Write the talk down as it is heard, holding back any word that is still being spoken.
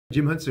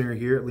Jim Hunsinger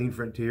here at Lean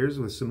Frontiers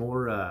with some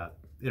more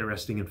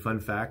interesting and fun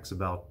facts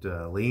about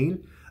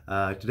Lean.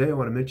 Today I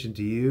want to mention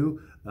to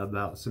you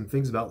about some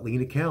things about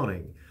Lean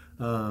accounting.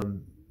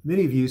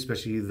 Many of you,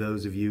 especially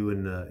those of you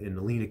in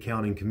the Lean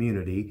accounting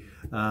community,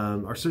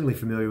 are certainly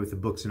familiar with the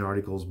books and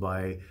articles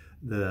by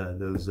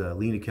those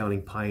Lean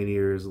accounting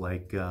pioneers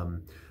like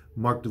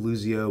Mark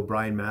DeLuzio,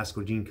 Brian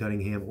Maskell, Gene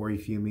Cunningham, Ori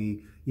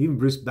Fumi, even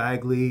Bruce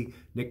Bagley,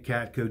 Nick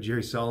Katko,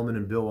 Jerry Solomon,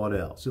 and Bill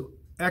Waddell. So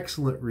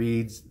excellent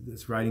reads,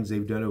 this writings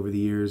they've done over the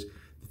years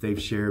that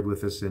they've shared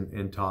with us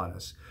and taught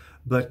us.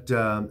 But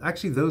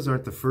actually those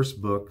aren't the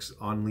first books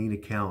on Lean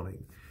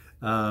accounting.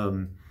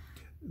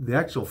 The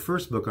actual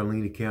first book on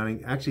Lean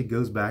accounting actually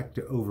goes back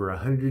to over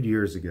 100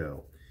 years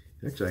ago.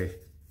 Actually,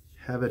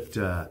 I have it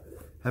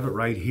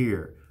right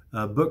here.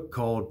 A book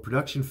called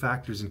Production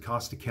Factors in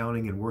Cost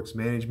Accounting and Works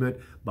Management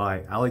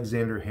by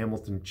Alexander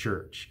Hamilton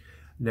Church.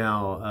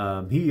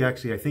 Now, he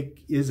actually, I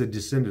think, is a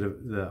descendant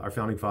of our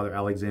founding father,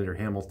 Alexander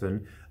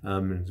Hamilton,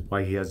 and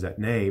why he has that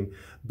name.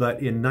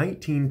 But in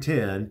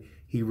 1910,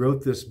 he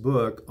wrote this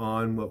book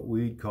on what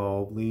we'd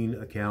call lean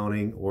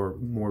accounting or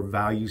more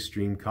value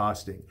stream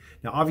costing.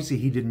 Now, obviously,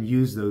 he didn't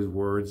use those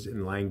words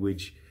in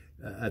language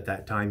at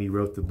that time he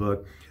wrote the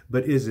book,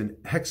 but is an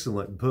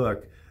excellent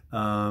book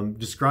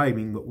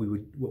describing what we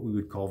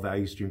would call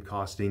value stream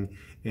costing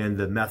and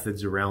the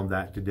methods around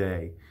that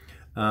today.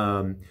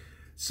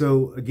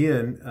 So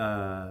again,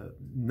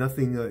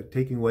 nothing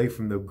taking away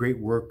from the great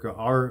work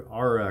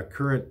our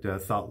current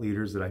thought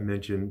leaders that I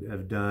mentioned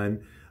have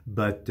done,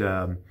 but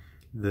some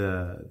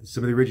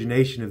of the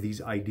origination of these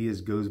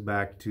ideas goes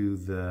back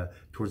to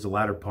towards the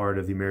latter part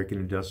of the American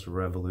Industrial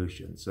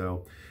Revolution.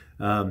 So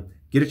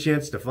get a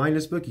chance to find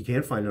this book. You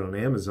can find it on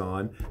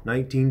Amazon.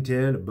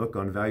 1910, a book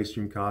on value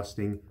stream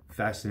costing.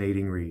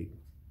 Fascinating read.